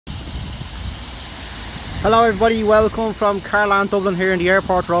Hello everybody, welcome from Carland, Dublin here in the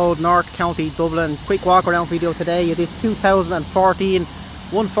Airport Road, North County, Dublin. Quick walk around video today. It is 2014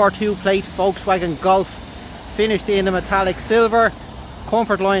 142 plate Volkswagen Golf, finished in a metallic silver,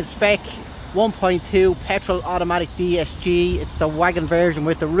 comfort line spec, 1.2 petrol automatic DSG. It's the wagon version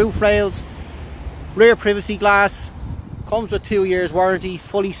with the roof rails, rear privacy glass, comes with 2 years warranty,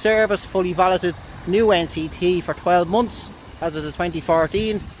 fully serviced, fully validated, new NCT for 12 months as is a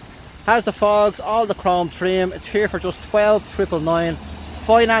 2014. Has the fogs, all the chrome trim. It's here for just 12,999.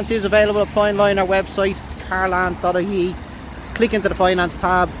 Finance is available. Apply online on our website. It's carland.ie. Click into the finance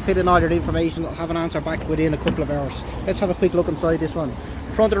tab, fill in all your information. I'll have an answer back within a couple of hours. Let's have a quick look inside this one.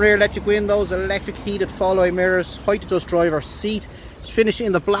 Front and rear electric windows, electric heated fall-eye mirrors, height adjust driver seat. It's finished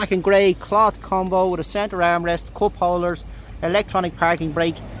in the black and grey cloth combo with a centre armrest, cup holders, electronic parking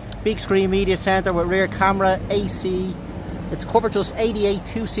brake, big screen media centre with rear camera, AC. It's covered just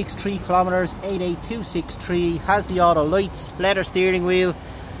 88,263 kilometres, 88,263. Has the auto lights, leather steering wheel.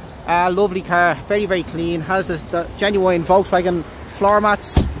 Lovely car, very, very clean. Has the genuine Volkswagen floor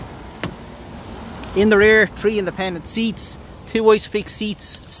mats. In the rear, 3 independent seats, 2 ISOFIX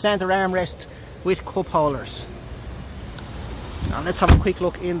seats, centre armrest with cup holders. Now let's have a quick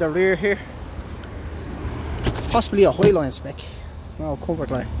look in the rear here. Possibly a Highline spec. No,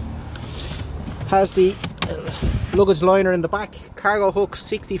 comfort line. Has the luggage liner in the back, cargo hooks,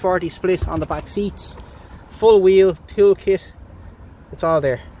 60/40 split on the back seats, full wheel, toolkit, it's all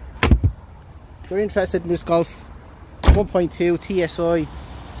there. If you're interested in this Golf 1.2 TSI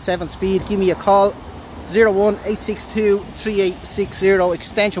 7 speed, give me a call, 01862 3860,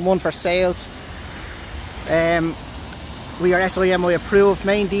 extension 1 for sales. We are SIMI approved,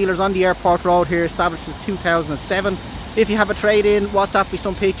 main dealers on the Airport Road here, established since 2007. If you have a trade-in, WhatsApp me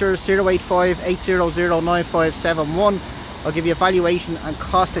some pictures, 085 800 9571. I'll give you a valuation and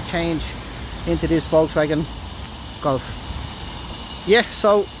cost of change into this Volkswagen Golf. Yeah,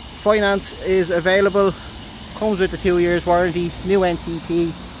 so finance is available, comes with the 2 years warranty, new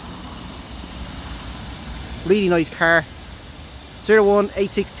NCT. Really nice car.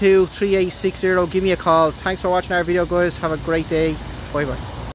 01862 3860. Give me a call. Thanks for watching our video, guys. Have a great day. Bye bye.